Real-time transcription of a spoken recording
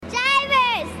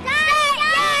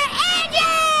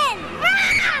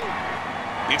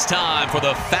It's time for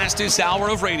the fastest hour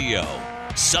of radio,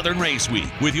 Southern Race Week,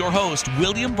 with your host,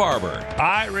 William Barber. All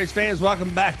right, race fans,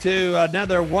 welcome back to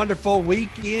another wonderful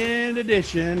weekend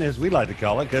edition, as we like to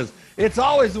call it, because it's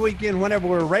always the weekend whenever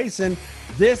we're racing.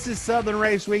 This is Southern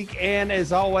Race Week, and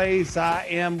as always, I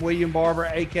am William Barber,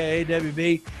 a.k.a.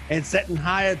 WB, and sitting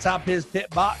high atop his pit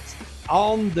box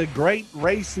on the great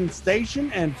racing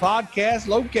station and podcast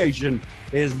location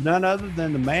is none other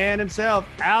than the man himself,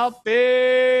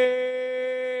 Alfie.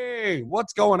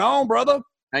 What's going on, brother?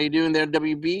 How you doing there,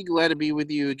 WB? Glad to be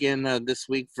with you again this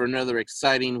week for another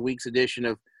exciting week's edition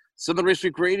of Southern Race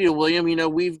Week Radio, William. You know,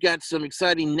 we've got some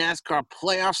exciting NASCAR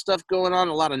playoff stuff going on,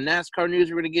 a lot of NASCAR news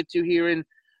we're going to get to here in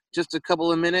just a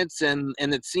couple of minutes, and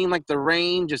it seemed like the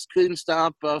rain just couldn't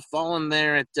stop falling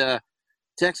there at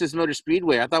Texas Motor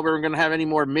Speedway. I thought we weren't going to have any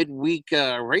more midweek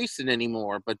racing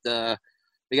ananymore, but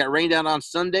they got rained out on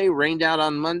Sunday, rained out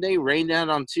on Monday, rained out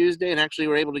on Tuesday, and actually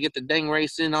were able to get the dang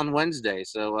race in on Wednesday.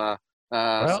 So,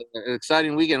 so an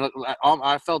exciting weekend.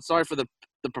 I felt sorry for the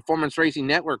Performance Racing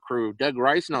Network crew, Doug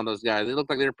Rice and all those guys. They looked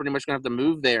like they were pretty much going to have to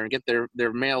move there and get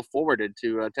their mail forwarded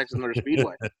to Texas Motor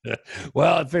Speedway.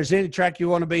 Well, if there's any track you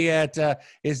want to be at,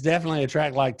 it's definitely a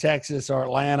track like Texas or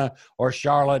Atlanta or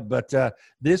Charlotte. But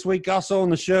this week also on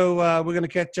the show, we're going to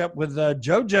catch up with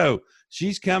JoJo.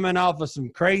 She's coming off of some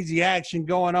crazy action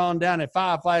going on down at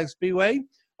Five Flags Speedway.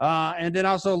 And then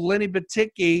also Lenny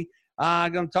Baticki.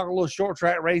 I'm going to talk a little short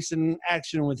track racing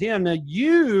action with him. Now,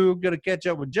 you going to catch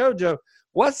up with JoJo.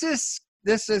 What's this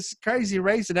is crazy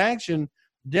racing action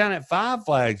down at Five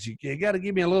Flags? You got to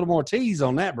give me a little more tease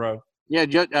on that, bro. Yeah,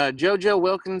 JoJo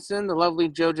Wilkinson, the lovely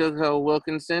JoJo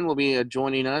Wilkinson, will be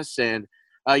joining us. And,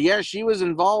 she was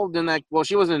involved in that. Well,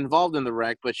 she wasn't involved in the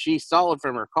wreck, but she saw it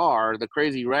from her car, the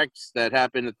crazy wrecks that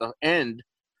happened at the end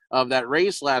of that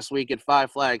race last week at Five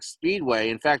Flags Speedway.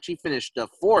 In fact, she finished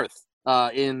fourth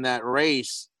in that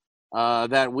race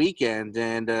that weekend,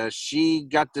 and she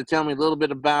got to tell me a little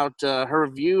bit about her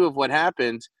view of what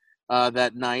happened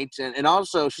that night, and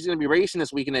also she's going to be racing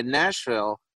this weekend at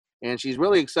Nashville, and she's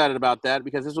really excited about that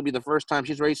because this will be the first time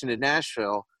she's racing at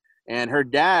Nashville, and her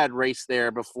dad raced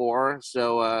there before,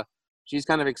 so she's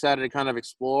kind of excited to kind of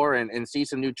explore and see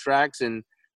some new tracks, and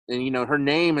you know, her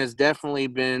name has definitely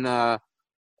been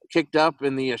kicked up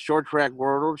in the short track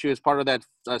world. She was part of that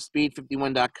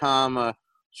Speed51.com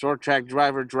short track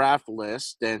driver draft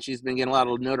list, and she's been getting a lot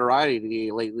of notoriety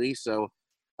lately. So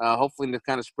hopefully to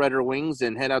kind of spread her wings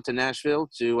and head out to Nashville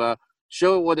to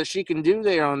show what she can do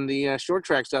there on the short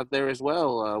tracks out there as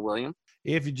well, William.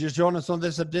 If you just join us on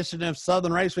this edition of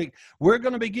Southern Race Week, we're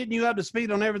going to be getting you up to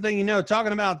speed on everything you know,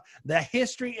 talking about the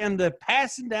history and the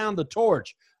passing down the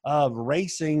torch of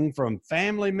racing from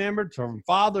family member, from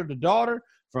father to daughter,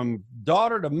 from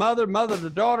daughter to mother, mother to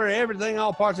daughter, everything,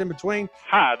 all parts in between.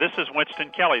 Hi, this is Winston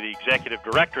Kelly, the Executive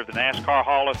Director of the NASCAR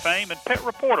Hall of Fame and pit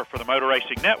reporter for the Motor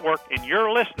Racing Network, and you're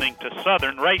listening to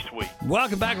Southern Race Week.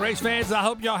 Welcome back, race fans. I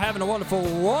hope y'all having a wonderful,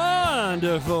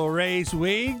 wonderful race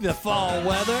week. The fall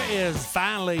weather is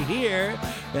finally here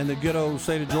in the good old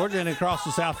state of Georgia and across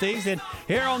the Southeast. And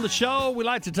here on the show, we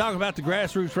like to talk about the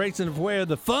grassroots racing of where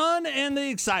the fun and the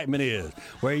excitement is,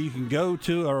 where you can go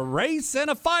to a race and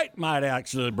a fight might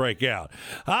actually break out.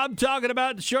 I'm talking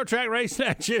about the short track race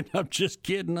action. I'm just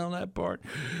kidding on that part.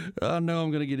 I know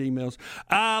I'm going to get emails.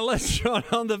 Let's join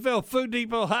on the Phil Food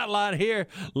Depot hotline here.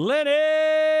 Lenny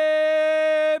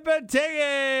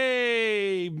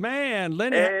Baticki. Man,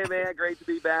 Lenny. Hey, man, great to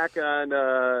be back on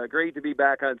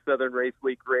Southern Race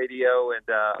Week Radio, and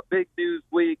big news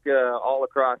week all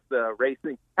across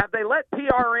racing. Have they let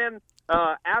PRN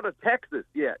out of Texas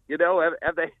yet? You know,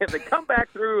 have they come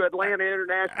back through Atlanta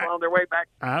International on their way back?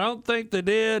 I don't think they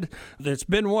did. It's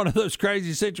been one of those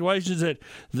crazy situations that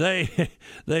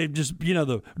they just, you know,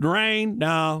 the rain,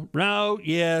 but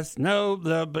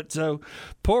so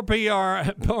poor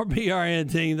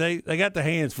PRN team, they got their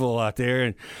hands full out there,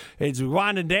 and it's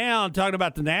winding down. Talking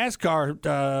about the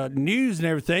NASCAR news and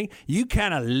everything, you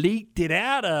kind of leaked it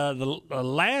out the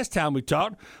last time we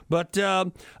talked, but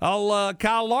Kyle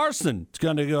Larson is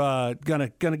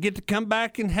gonna get to come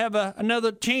back and have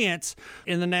another chance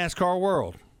in the NASCAR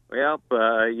world. Well,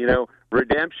 you know,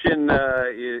 redemption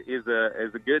is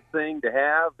a good thing to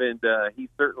have, and he's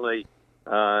certainly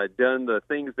done the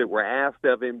things that were asked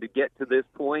of him to get to this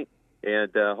point,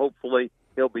 and hopefully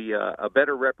he'll be a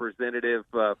better representative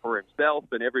for himself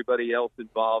and everybody else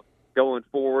involved going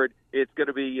forward. It's going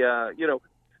to be, you know,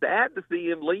 sad to see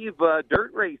him leave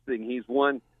dirt racing. He's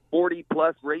won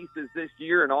 40-plus races this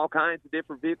year in all kinds of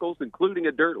different vehicles, including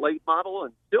a dirt late model,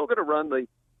 and still going to run the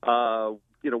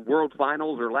World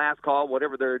Finals or Last Call,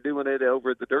 whatever they're doing it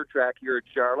over at the dirt track here at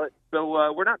Charlotte.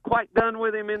 So we're not quite done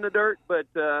with him in the dirt, but,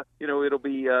 it'll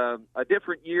be a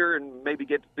different year and maybe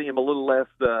get to see him a little less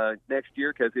next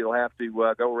year because he'll have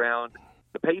to go around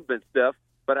the pavement stuff.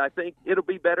 But I think it'll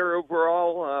be better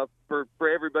overall for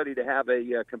everybody to have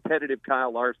a competitive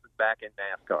Kyle Larson back in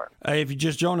NASCAR. If you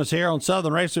just joined us here on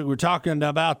Southern Racing, we're talking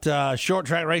about short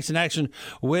track racing action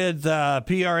with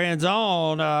PRN's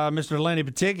own Mr. Lenny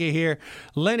Batycki here.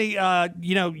 Lenny,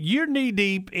 you're knee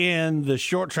deep in the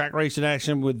short track racing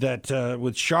action with that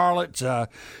with Charlotte.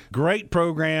 Great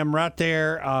program right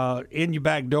there in your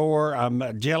back door.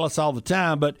 I'm jealous all the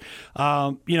time, but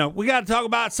we got to talk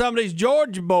about some of these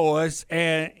Georgia boys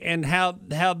and how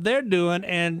they're doing.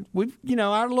 And we've,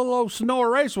 our little old Sonora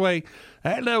Raceway,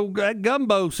 that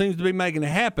gumbo seems to be making it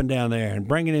happen down there and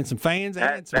bringing in some fans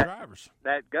and some drivers.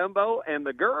 That gumbo and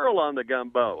the girl on the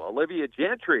gumbo, Olivia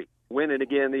Gentry, winning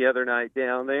again the other night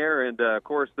down there. And, of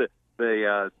course,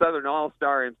 the Southern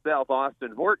All-Star himself,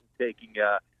 Austin Horton, taking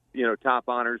top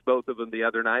honors, both of them the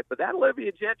other night. But that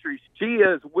Olivia Gentry, she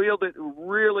has wheeled it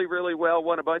really, really well,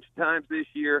 won a bunch of times this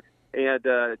year, and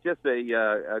just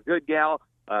a good gal.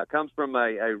 Comes from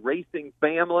a racing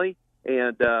family,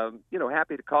 and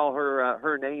happy to call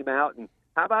her name out. And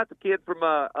how about the kid from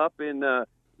up in the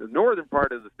northern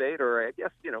part of the state, or I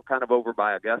guess kind of over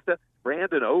by Augusta,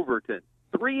 Brandon Overton,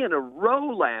 3 in a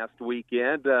row last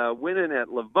weekend, winning at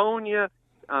Livonia.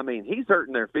 I mean, he's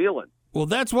hurting their feelings. Well,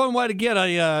 that's one way to get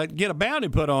a bounty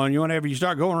put on you whenever you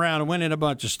start going around and winning a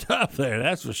bunch of stuff there.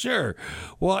 That's for sure.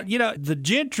 Well, the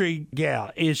Gentry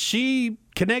gal, is she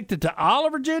connected to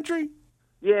Oliver Gentry?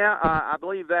 Yeah, I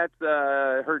believe that's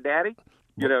her daddy.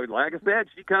 Like I said,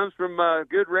 she comes from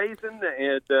good racing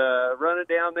and running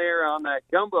down there on that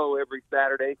gumbo every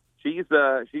Saturday. She's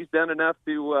done enough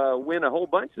to win a whole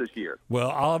bunch this year.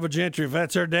 Well, Oliver Gentry, if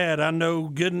that's her dad, I know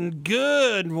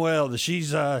good and well that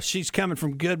she's coming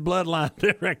from good bloodline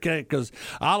there, okay? Because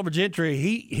Oliver Gentry,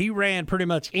 he ran pretty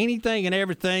much anything and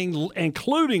everything,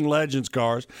 including Legends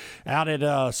cars, out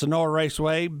at Sonora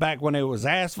Raceway back when it was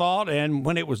asphalt and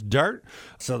when it was dirt.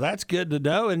 So that's good to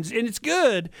know, and it's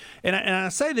good. And I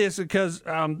say this because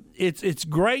it's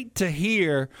great to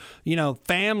hear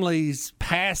families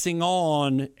passing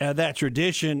on that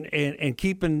tradition and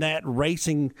keeping that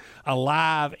racing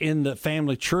alive in the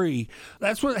family tree.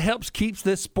 That's what helps keeps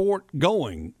this sport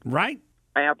going, right?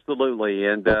 Absolutely,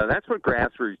 and that's what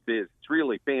grassroots is. It's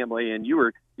really family. And you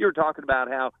were talking about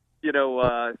how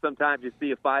sometimes you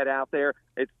see a fight out there.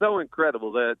 It's so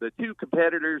incredible. The two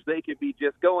competitors, they could be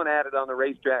just going at it on the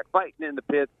racetrack, fighting in the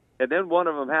pits, and then one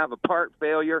of them have a part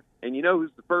failure, and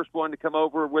who's the first one to come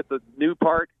over with the new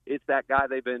part? It's that guy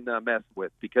they've been messing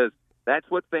with, because that's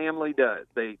what family does.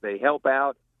 They help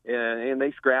out and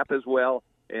they scrap as well.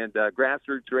 And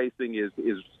grassroots racing is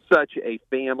such a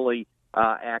family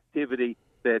activity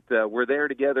that we're there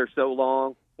together so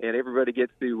long, and everybody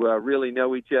gets to really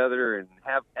know each other and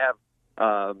have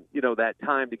that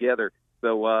time together.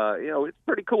 So it's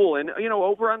pretty cool. And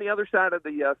over on the other side of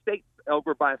the state,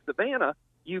 over by Savannah,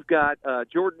 you've got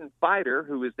Jordan Fighter,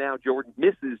 who is now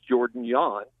Mrs. Jordan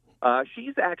Yawn.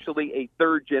 She's actually a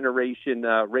third-generation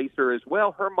racer as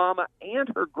well. Her mama and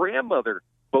her grandmother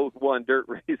both won dirt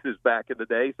races back in the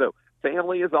day. So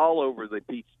family is all over the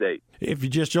Peach State. If you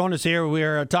just joined us here,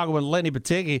 we're talking with Lenny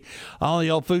Batycki on the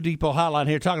old Food Depot hotline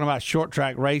here, talking about short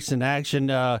track racing action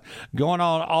going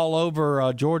on all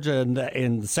over Georgia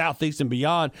and the Southeast and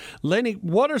beyond. Lenny,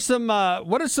 what are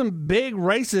some big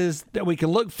races that we can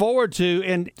look forward to,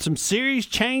 and some series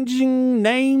changing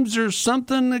names or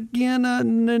something again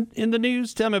in the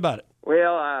news? Tell me about it.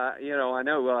 Well, I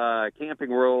know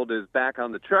Camping World is back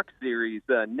on the Truck Series.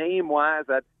 Name-wise,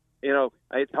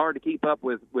 it's hard to keep up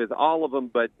with all of them,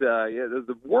 but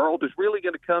the world is really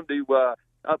going to come to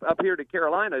up here to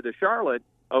Carolina, to Charlotte,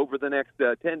 over the next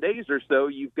 10 days or so.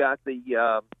 You've got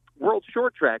the World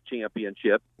Short Track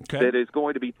Championship that is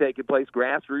going to be taking place.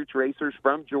 Grassroots racers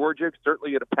from Georgia,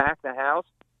 certainly going to pack the house.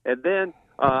 And then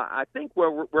I think where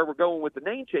we're going with the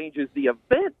name change is the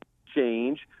event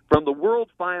change from the World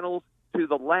Finals to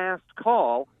the Last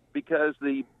Call, because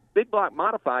the big block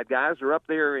modified guys are up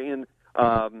there in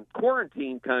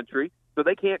quarantine country, so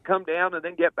they can't come down and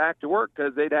then get back to work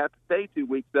because they'd have to stay 2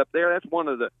 weeks up there. That's one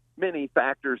of the many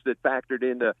factors that factored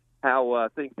into how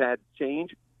things had to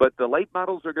change. But the late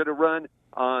models are going to run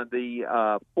on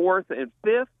the 4th and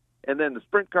 5th, and then the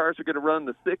sprint cars are going to run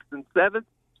the 6th and 7th.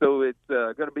 So it's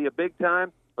going to be a big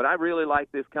time. But I really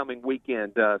like this coming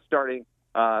weekend, starting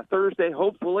Thursday,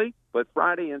 hopefully, but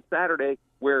Friday and Saturday,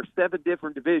 where 7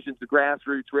 different divisions of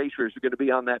grassroots racers are going to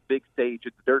be on that big stage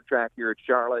at the dirt track here at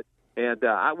Charlotte. And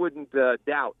I wouldn't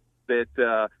doubt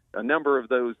that a number of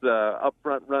those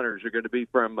up-front runners are going to be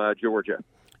from Georgia.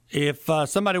 If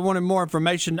somebody wanted more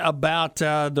information about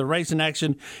the racing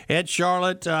action at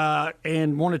Charlotte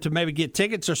and wanted to maybe get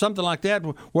tickets or something like that,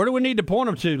 where do we need to point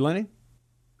them to, Lenny?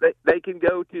 They can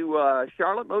go to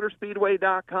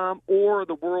CharlotteMotorspeedway.com or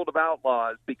the World of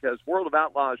Outlaws, because World of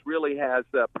Outlaws really has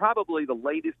probably the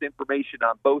latest information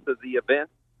on both of the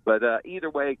events. But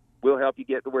either way, we'll help you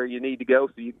get to where you need to go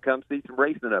so you can come see some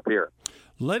racing up here.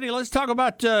 Lenny, let's talk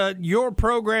about your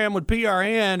program with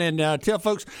PRN and tell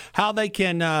folks how they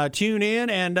can tune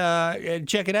in and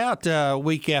check it out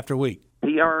week after week.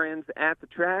 PRN's At the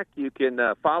Track. You can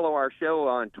follow our show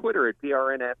on Twitter at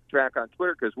PRN At the Track on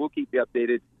Twitter, because we'll keep you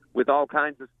updated with all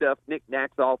kinds of stuff,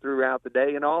 knickknacks all throughout the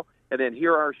day and all. And then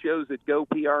hear our shows at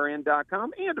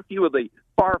GoPRN.com and a few of the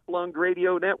far-flung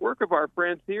radio network of our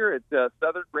friends here at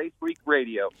Southern Race Week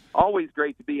Radio. Always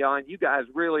great to be on. You guys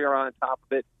really are on top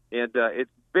of it, and it's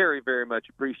very, very much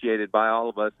appreciated by all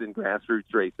of us in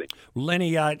grassroots racing.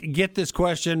 Lenny, I get this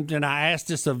question, and I ask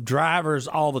this of drivers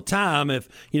all the time. If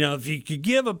you could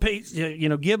give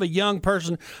give a young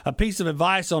person a piece of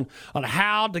advice on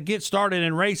how to get started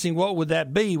in racing, what would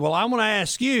that be? Well, I want to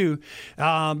ask you,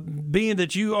 being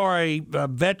that you are a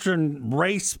veteran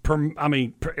race,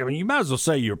 you might as well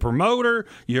say you're a promoter,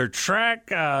 your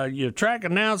track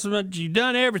announcement, you've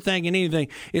done everything and anything.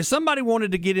 If somebody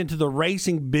wanted to get into the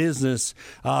racing business,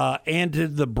 and to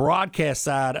the broadcast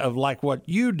side of like what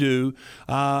you do,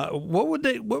 what would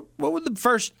the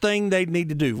first thing they'd need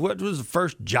to do? What was the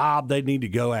first job they'd need to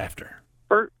go after?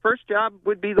 First job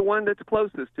would be the one that's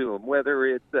closest to them, whether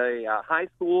it's a high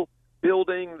school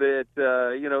building that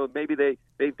maybe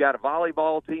they've got a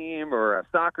volleyball team or a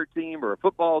soccer team or a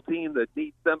football team that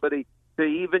needs somebody to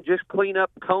even just clean up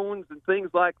cones and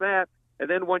things like that. And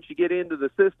then once you get into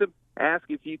the system, ask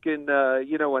if you can,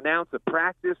 announce a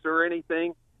practice or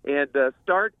anything, and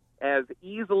start as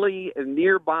easily and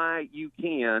nearby you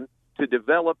can to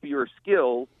develop your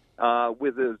skills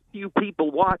with as few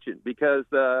people watching, because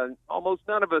almost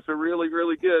none of us are really,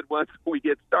 really good once we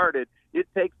get started. It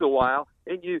takes a while,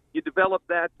 and you develop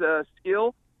that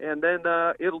skill, and then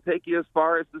it'll take you as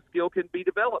far as the skill can be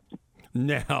developed.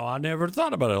 No, I never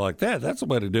thought about it like that. That's the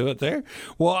way to do it there.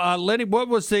 Well, Lenny, what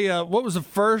was your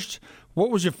first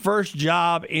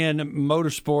job in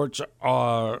motorsports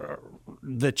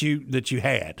that you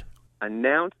had?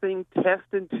 Announcing test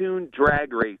and tune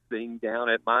drag racing down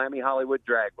at Miami Hollywood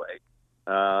Dragway.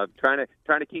 Trying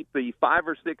to keep the 5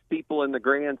 or 6 people in the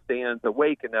grandstands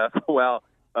awake enough while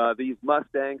these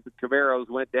Mustangs and Camaros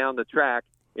went down the track.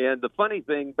 And the funny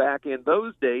thing, back in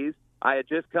those days, I had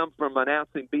just come from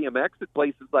announcing BMX at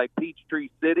places like Peachtree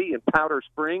City and Powder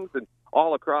Springs and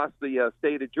all across the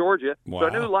state of Georgia. Wow. So I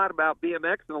knew a lot about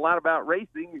BMX and a lot about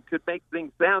racing and could make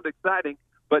things sound exciting,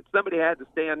 but somebody had to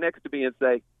stand next to me and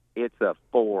say, "It's a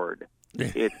Ford.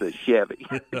 It's a Chevy."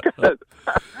 Because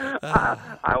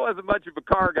I wasn't much of a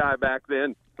car guy back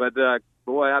then, but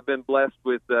boy, I've been blessed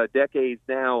with decades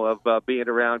now of being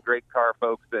around great car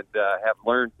folks and have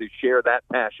learned to share that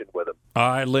passion with them. All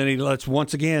right, Lenny, let's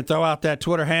once again throw out that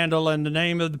Twitter handle and the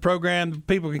name of the program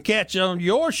people can catch on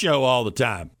your show all the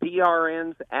time.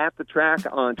 PRN's At the Track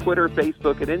on Twitter,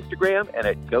 Facebook, and Instagram, and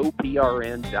at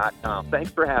GoPRN.com.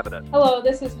 Thanks for having us. Hello,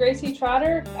 this is Gracie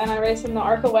Trotter, and I race in the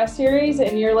ARCA West Series,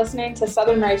 and you're listening to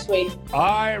Southern Race Week. All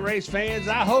right, race fans,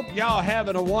 I hope y'all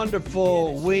having a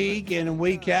wonderful week in and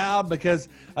week out, because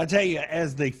I tell you,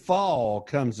 as the fall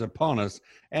comes upon us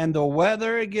and the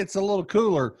weather, it gets a little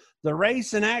cooler, the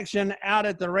race in action out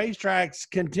at the racetracks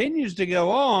continues to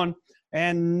go on,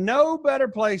 and no better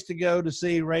place to go to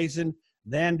see racing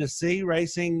than to see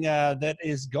racing that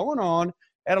is going on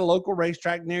at a local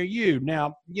racetrack near you.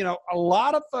 Now, a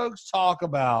lot of folks talk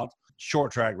about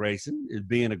short track racing as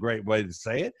being a great way to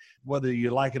say it, whether you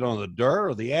like it on the dirt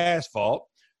or the asphalt.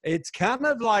 It's kind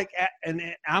of like, and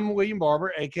I'm William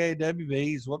Barber, a.k.a.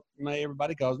 WB, is what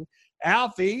everybody calls me.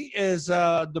 Alfie is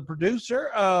the producer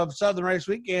of Southern Race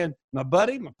Week, and my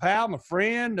buddy, my pal, my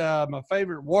friend, my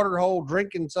favorite waterhole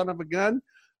drinking son of a gun.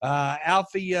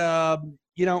 Alfie,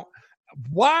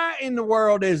 why in the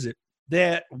world is it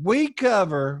that we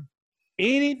cover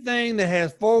anything that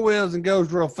has 4 wheels and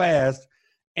goes real fast,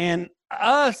 and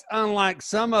us, unlike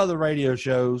some other radio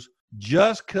shows,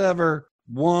 just cover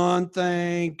one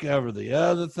thing, cover the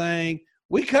other thing?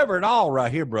 We cover it all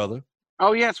right here, brother.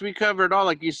 Oh, yes, we cover it all,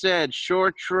 like you said.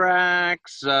 Short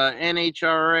tracks,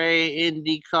 NHRA,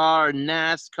 IndyCar,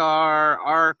 NASCAR,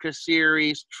 ARCA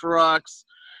Series, trucks,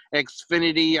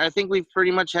 Xfinity. I think we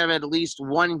pretty much have at least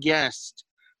one guest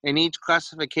in each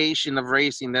classification of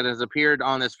racing that has appeared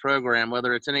on this program,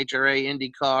 whether it's NHRA,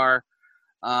 IndyCar,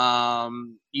 ARCA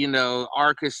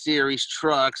Series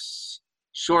trucks,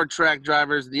 short track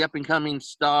drivers, the up-and-coming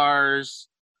stars,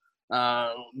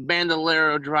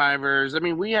 Bandolero drivers. I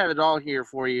mean, we have it all here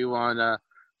for you on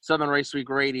Southern Race Week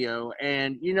Radio.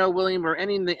 And, William, we're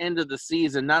ending the end of the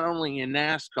season, not only in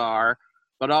NASCAR,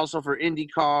 but also for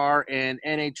IndyCar and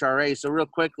NHRA. So real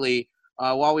quickly,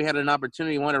 while we had an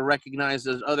opportunity, I want to recognize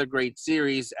those other great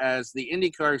series as the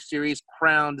IndyCar Series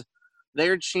crowned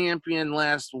their champion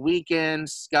last weekend.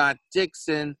 Scott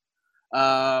Dixon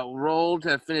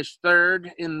finished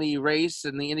third in the race,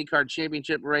 in the IndyCar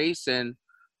Championship race, and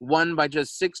won by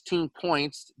just 16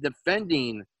 points,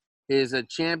 defending his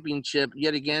championship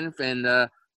yet again, and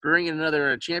bringing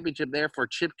another championship there for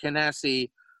Chip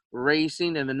Ganassi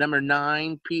Racing and the number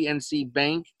 9 PNC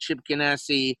Bank Chip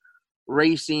Ganassi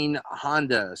Racing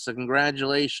Honda. So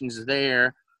congratulations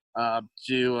there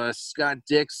to Scott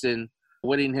Dixon,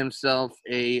 winning himself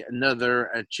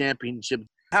another championship.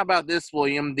 How about this,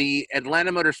 William? The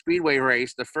Atlanta Motor Speedway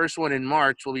race, the first one in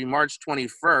March, will be March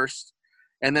 21st.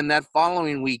 And then that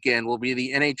following weekend will be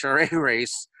the NHRA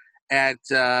race at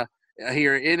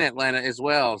here in Atlanta as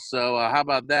well. So how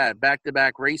about that?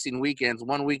 Back-to-back racing weekends,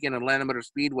 one weekend Atlanta Motor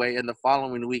Speedway and the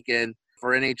following weekend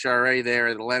for NHRA there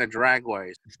at Atlanta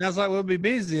Dragways. Sounds like we'll be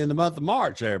busy in the month of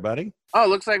March there, buddy. Oh,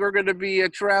 looks like we're going to be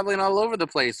traveling all over the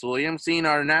place, William, seeing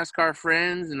our NASCAR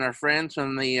friends and our friends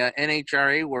from the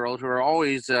NHRA world who are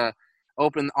always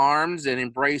open arms and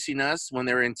embracing us when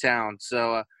they're in town.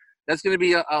 So that's going to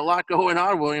be a lot going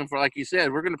on, William, for like you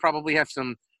said. We're going to probably have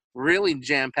some really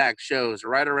jam-packed shows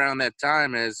right around that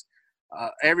time as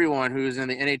everyone who's in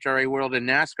the NHRA world and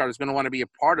NASCAR is going to want to be a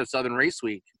part of Southern Race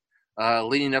Week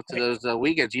leading up to those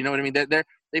weekends. You know what I mean?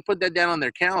 They put that down on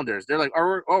their calendars. They're like,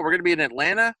 we're going to be in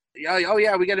Atlanta? Oh,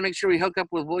 yeah, we got to make sure we hook up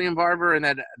with William Barber and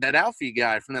that Alfie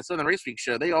guy from that Southern Race Week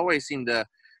show. They always seem to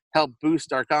help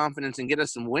boost our confidence and get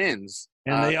us some wins.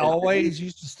 And they always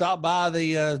used to stop by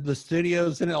the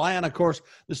studios in Atlanta. Of course,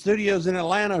 the studios in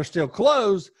Atlanta are still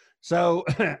closed, so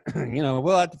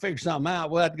we'll have to figure something out.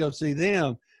 We'll have to go see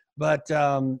them. But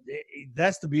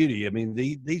that's the beauty. I mean,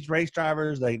 these race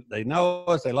drivers, they know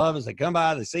us, they love us, they come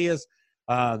by, they see us.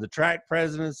 The track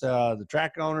presidents, the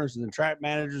track owners, and the track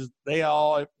managers, they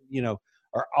all,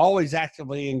 are always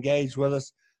actively engaged with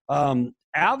us.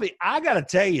 Alvy, I got to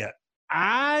tell you,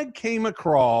 I came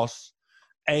across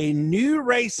a new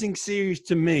racing series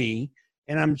to me,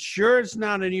 and I'm sure it's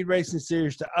not a new racing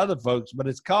series to other folks, but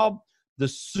it's called the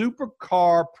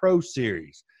Supercar Pro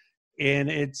Series. And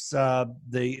it's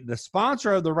the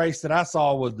sponsor of the race that I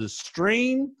saw was the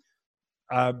Stream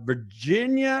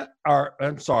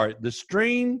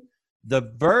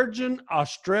the Virgin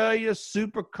Australia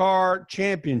Supercar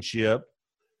Championship.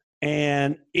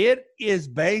 And it is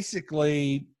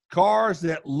basically cars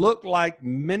that look like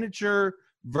miniature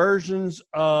versions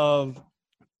of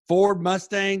Ford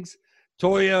Mustangs,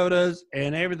 Toyotas,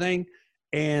 and everything.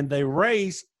 And they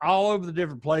race all over the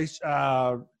different places.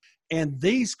 And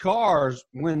these cars,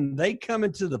 when they come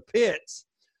into the pits,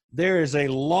 there is a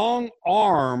long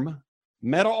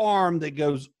metal arm that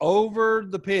goes over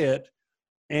the pit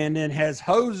and then has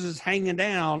hoses hanging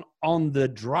down on the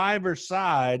driver's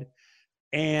side.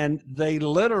 And they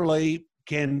literally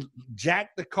can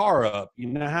jack the car up. You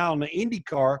know how in the Indy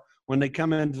car, when they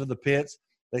come into the pits,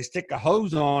 they stick a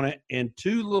hose on it and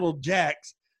 2 little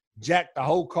jacks jack the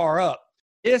whole car up.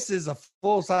 This is a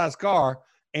full-size car,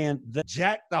 and they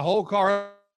jack the whole car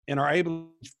up and are able to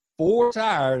change 4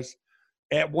 tires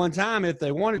at one time if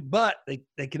they wanted, but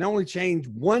they can only change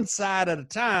one side at a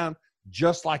time,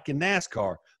 just like in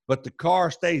NASCAR. But the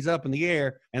car stays up in the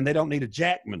air, and they don't need a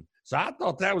jackman. So I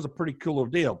thought that was a pretty cool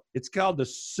deal. It's called the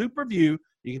SuperView.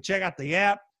 You can check out the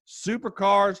app,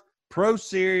 Supercars Pro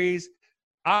Series,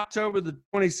 October the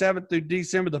 27th through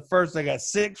December the 1st. They got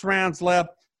 6 rounds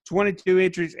left, 22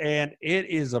 entries, and it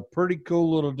is a pretty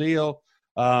cool little deal.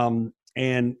 And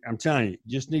I'm telling you,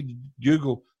 just need to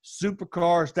Google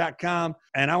supercars.com.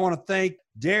 And I want to thank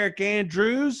Derek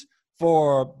Andrews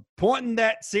for pointing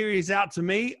that series out to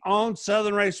me on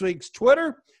Southern Race Week's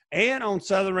Twitter and on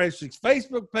Southern Race Week's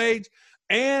Facebook page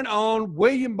and on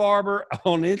William Barber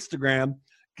on Instagram,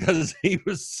 because he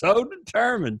was so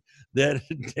determined that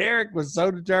Derek was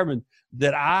so determined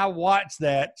that I watched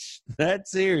that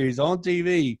series on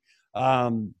TV,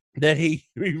 that he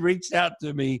reached out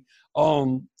to me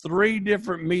on 3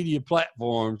 different media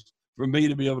platforms for me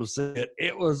to be able to see it.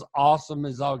 It was awesome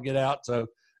as all get out. So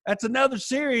that's another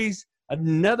series,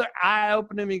 another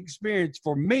eye-opening experience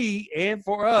for me and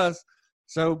for us.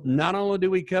 So not only do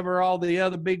we cover all the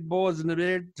other big boys and the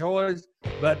big toys,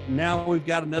 but now we've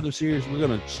got another series we're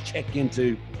going to check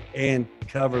into and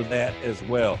cover that as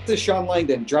well. This is Sean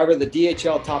Langdon, driver of the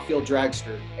DHL Top Fuel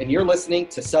Dragster, and you're listening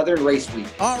to Southern Race Week.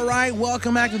 All right,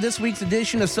 welcome back to this week's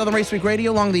edition of Southern Race Week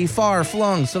Radio along the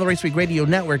far-flung Southern Race Week Radio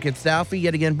Network. It's Alfie,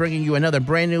 yet again bringing you another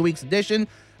brand new week's edition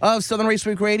of Southern Race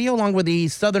Week Radio, along with the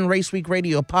Southern Race Week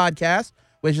Radio podcast,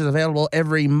 which is available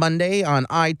every Monday on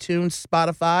iTunes,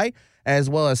 Spotify, as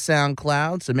well as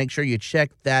SoundCloud. So make sure you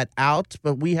check that out.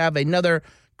 But we have another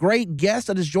great guest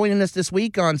that is joining us this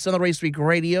week on Southern Race Week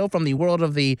Radio from the world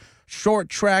of the short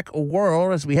track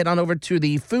world as we head on over to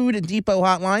the Food Depot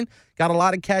hotline. Got a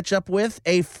lot to catch up with.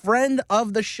 A friend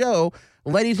of the show,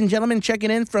 ladies and gentlemen,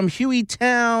 checking in from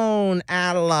Hueytown,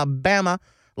 Alabama.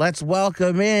 Let's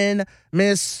welcome in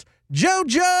Miss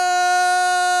JoJo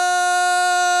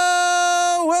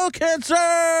Wilkinson.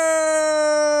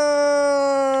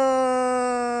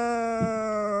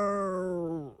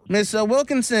 Miss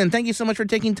Wilkinson, thank you so much for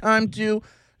taking time to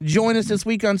join us this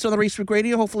week on Southern Race Week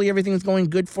Radio. Hopefully everything's going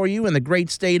good for you in the great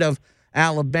state of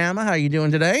Alabama. How are you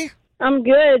doing today? I'm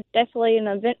good. Definitely an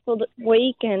eventful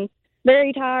week and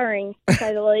very tiring, to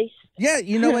say the least. Yeah,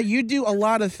 you know what? You do a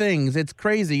lot of things. It's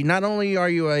crazy. Not only are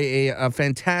you a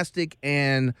fantastic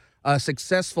and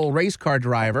successful race car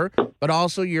driver, but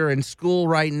also you're in school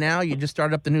right now. You just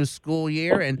started up the new school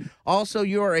year, and also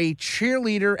you're a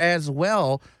cheerleader as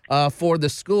well for the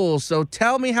school. So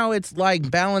tell me how it's like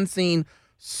balancing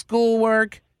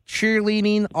schoolwork,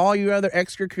 cheerleading, all your other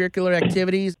extracurricular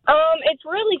activities. It's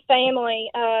really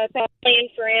family and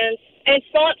friends, and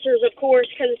sponsors, of course,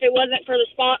 because if it wasn't for the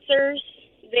sponsors,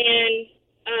 then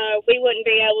we wouldn't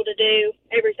be able to do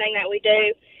everything that we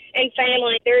do. And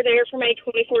family, they're there for me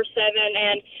 24/7,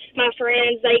 and my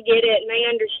friends, they get it and they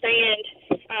understand.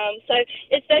 So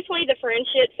it's definitely the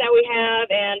friendships that we have,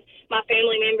 and my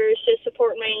family members just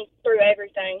support me through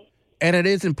everything. And it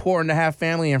is important to have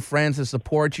family and friends to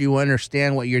support you,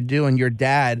 understand what you're doing. Your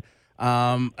dad,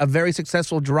 a very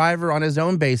successful driver on his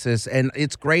own basis, and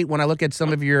it's great when I look at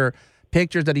some of your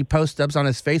pictures that he posts up on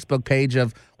his Facebook page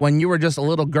of when you were just a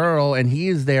little girl and he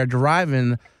is there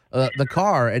driving the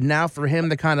car, and now for him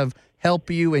to kind of help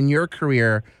you in your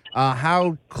career,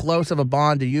 how close of a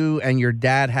bond do you and your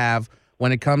dad have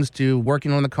when it comes to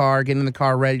working on the car, getting the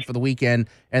car ready for the weekend,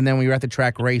 and then when you're at the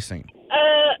track racing?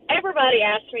 Everybody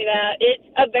asks me that. It's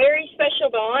a very special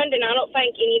bond, and I don't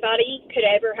think anybody could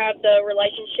ever have the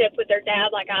relationship with their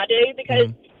dad like I do,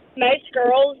 because most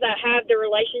girls that have the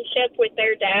relationship with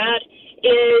their dad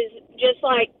is just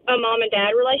like a mom and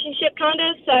dad relationship, kind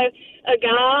of. So a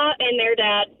guy and their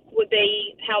dad would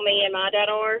be how me and my dad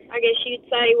are. I guess you'd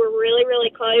say we're really,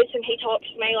 really close, and he talks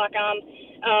to me like I'm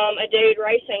a dude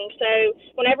racing. So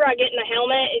whenever I get in the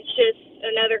helmet, it's just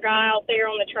another guy out there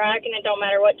on the track, and it don't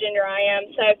matter what gender I am.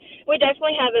 So we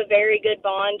definitely have a very good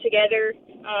bond together.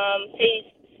 He's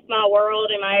my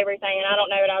world and my everything, and I don't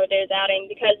know what I would do without him,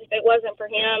 because if it wasn't for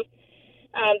him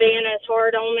being as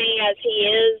hard on me as he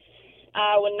is,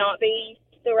 I would not be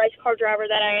the race car driver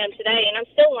that I am today. And I'm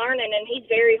still learning, and he's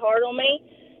very hard on me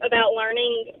about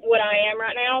learning what I am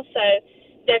right now. So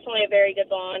definitely a very good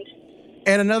bond.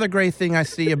 And another great thing I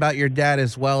see about your dad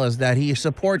as well is that he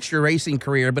supports your racing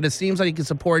career, but it seems like he can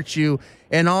support you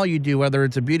in all you do, whether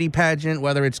it's a beauty pageant,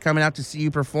 whether it's coming out to see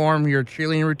you perform your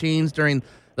cheerleading routines during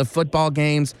the football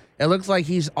games. It looks like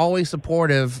he's always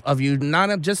supportive of you,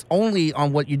 not just only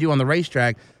on what you do on the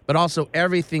racetrack, but also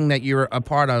everything that you're a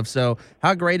part of. So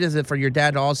how great is it for your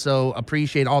dad to also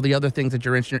appreciate all the other things that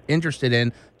you're interested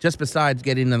in, just besides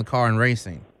getting in the car and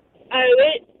racing?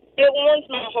 It warms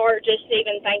my heart just to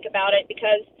even think about it,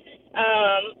 because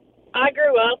I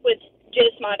grew up with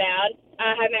just my dad.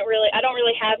 I don't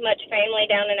really have much family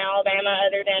down in Alabama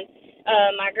other than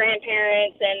my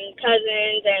grandparents and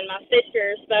cousins and my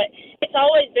sisters, but it's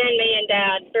always been me and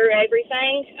dad through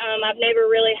everything. I've never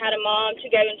really had a mom to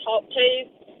go and talk to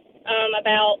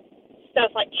about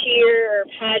stuff like cheer or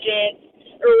pageants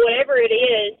or whatever it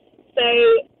is. So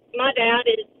my dad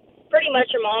is pretty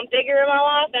much a mom figure in my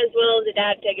life as well as a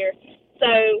dad figure. So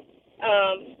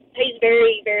he's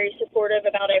very, very supportive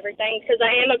about everything, because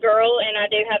I am a girl and I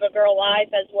do have a girl life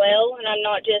as well, and I'm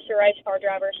not just a race car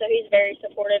driver. So he's very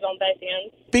supportive on both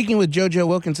ends. Speaking with JoJo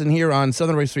Wilkinson here on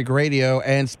Southern Race Week Radio,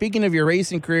 and speaking of your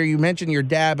racing career, you mentioned your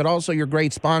dad, but also your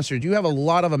great sponsors. You have a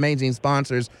lot of amazing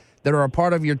sponsors that are a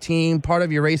part of your team, part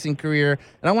of your racing career,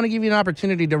 and I want to give you an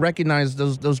opportunity to recognize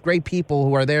those great people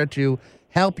who are there to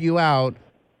help you out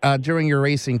during your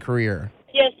racing career.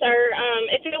 Yes, sir.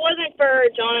 If it wasn't for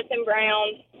Jonathan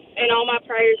Brown, and all my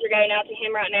prayers are going out to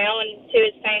him right now and to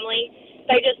his family,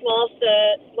 they just lost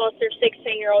their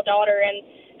 16-year-old daughter, and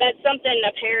that's something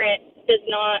a parent does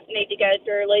not need to go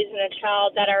through, losing a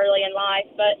child that early in life.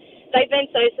 But they've been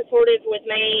so supportive with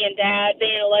me and Dad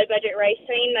being a low-budget race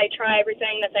team. They try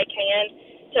everything that they can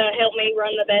to help me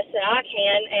run the best that I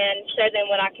can and show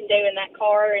them what I can do in that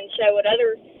car and show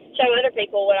other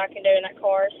people what I can do in that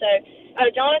car. So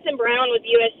Jonathan Brown with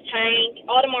U.S. Tank,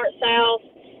 Audemars South,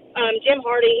 Jim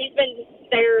Hardy, he's been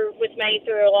there with me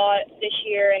through a lot this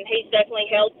year, and he's definitely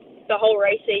helped the whole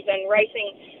race season,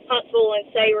 racing Huntsville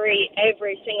and Savory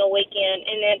every single weekend.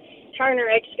 And then Turner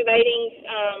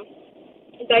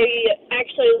Excavating, they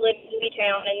actually live in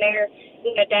Newtown, and they're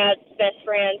my Dad's best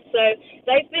friends. So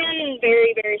they've been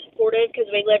very, very supportive because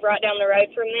we live right down the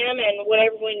road from them, and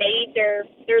whatever we need, they're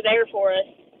there for us.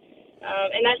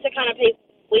 And that's the kind of people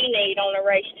we need on a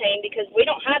race team, because we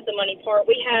don't have the money part.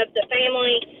 We have the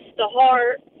family, the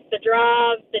heart, the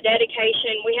drive, the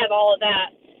dedication. We have all of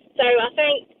that. So I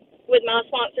think with my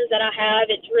sponsors that I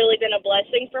have, it's really been a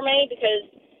blessing for me, because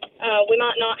we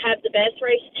might not have the best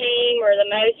race team or the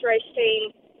most race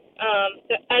team,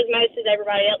 as most as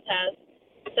everybody else has.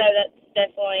 So that's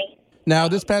definitely. Now,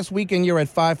 this past weekend, you're at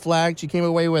Five Flags. You came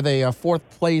away with a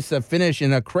fourth-place finish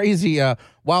and a crazy,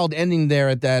 wild ending there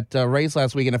at that race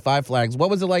last weekend at Five Flags. What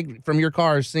was it like from your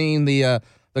car seeing the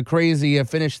crazy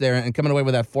finish there and coming away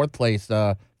with that fourth-place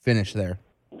finish there?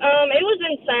 It was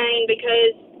insane,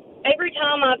 because every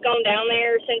time I've gone down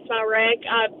there since my wreck,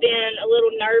 I've been a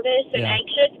little nervous and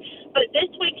anxious. But this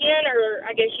weekend, or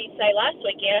I guess you'd say last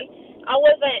weekend, I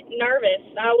wasn't nervous.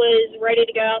 I was ready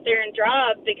to go out there and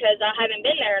drive because I haven't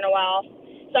been there in a while.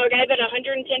 So I gave it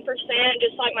 110%,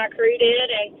 just like my crew did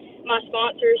and my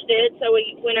sponsors did. So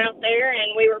we went out there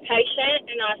and we were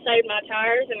patient, and I saved my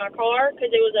tires in my car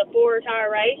because it was a 4-tire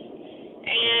race.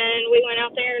 And we went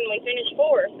out there and we finished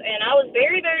fourth. And I was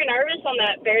very, very nervous on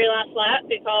that very last lap,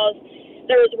 because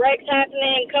there was wrecks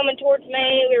happening coming towards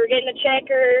me. We were getting the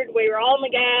checkered. We were all on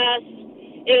the gas.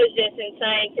 It was just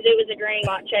insane because it was a green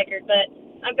light checkered. But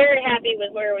I'm very happy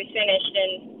with where we finished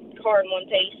in car in one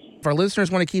piece. If our listeners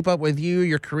want to keep up with you,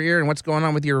 your career, and what's going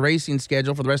on with your racing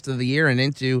schedule for the rest of the year and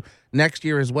into next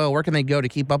year as well, where can they go to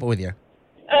keep up with you?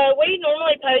 We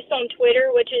normally post on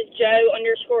Twitter, which is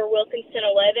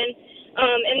Joe_Wilkinson11.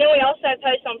 And then we also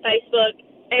post on Facebook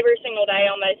every single day,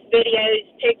 almost videos,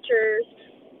 pictures.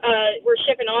 We're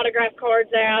shipping autograph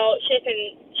cards out,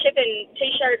 shipping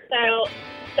T-shirts out.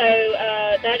 So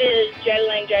that is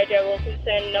JoJo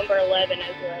Wilkinson, number 11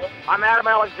 as well. I'm Adam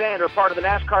Alexander, part of the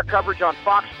NASCAR coverage on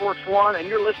Fox Sports 1, and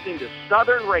you're listening to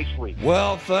Southern Race Week.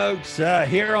 Well, folks,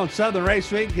 here on Southern Race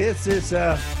Week, this is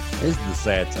the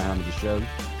sad time of the show.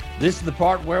 This is the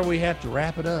part where we have to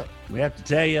wrap it up. We have to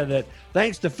tell you that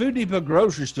thanks to Food Depot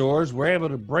grocery stores, we're able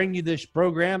to bring you this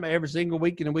program every single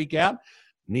week in and week out.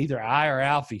 Neither I or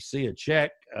Alfie see a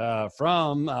check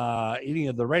from any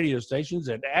of the radio stations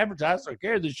that advertise or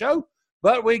carry the show,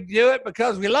 but we do it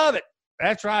because we love it.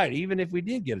 That's right. Even if we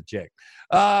did get a check,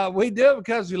 we do it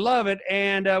because we love it,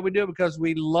 and we do it because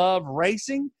we love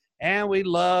racing, and we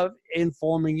love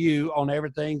informing you on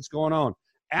everything that's going on.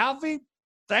 Alfie,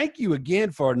 thank you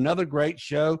again for another great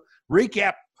show.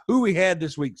 Recap who we had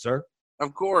this week, sir.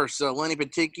 Of course, Lenny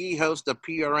Paticki, host of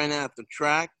PRN at the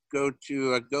Track. Go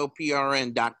to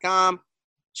goprn.com.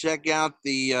 Check out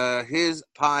his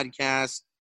podcast,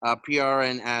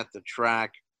 PRN at the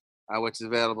Track, which is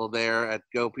available there at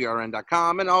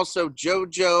goprn.com. And also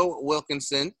JoJo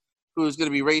Wilkinson, who's going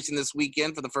to be racing this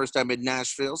weekend for the first time in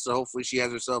Nashville. So hopefully she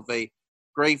has herself a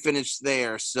great finish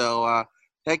there. So,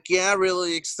 heck yeah,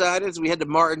 really excited as we head to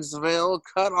Martinsville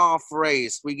cutoff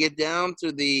race. We get down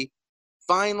to the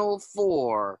final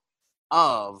four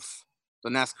of the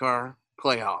NASCAR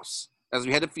playoffs as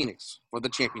we head to Phoenix for the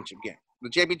championship game, the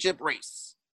championship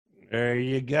race. There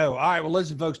you go. All right, well,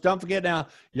 listen, folks, don't forget now,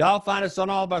 y'all find us on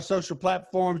all of our social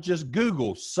platforms. Just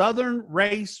Google Southern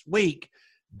Race Week,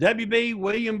 WB,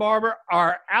 William Barber,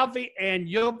 or Alfie, and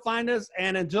you'll find us.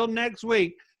 And until next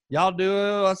week, y'all do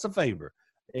us a favor.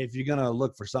 If you're going to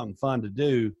look for something fun to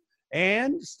do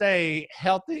and stay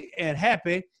healthy and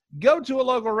happy, go to a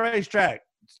local racetrack.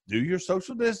 Do your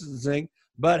social distancing.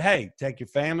 But, hey, take your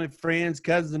family, friends,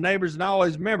 cousins, and neighbors, and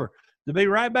always remember to be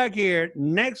right back here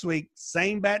next week,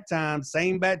 same bat time,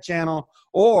 same bat channel,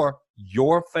 or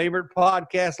your favorite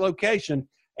podcast location,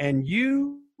 and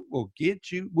we'll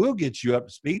get you up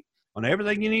to speed on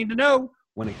everything you need to know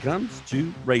when it comes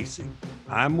to racing.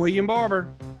 I'm William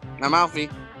Barber. I'm Alfie.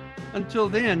 Until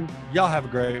then, y'all have a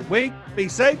great week. Be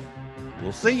safe.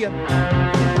 We'll see you.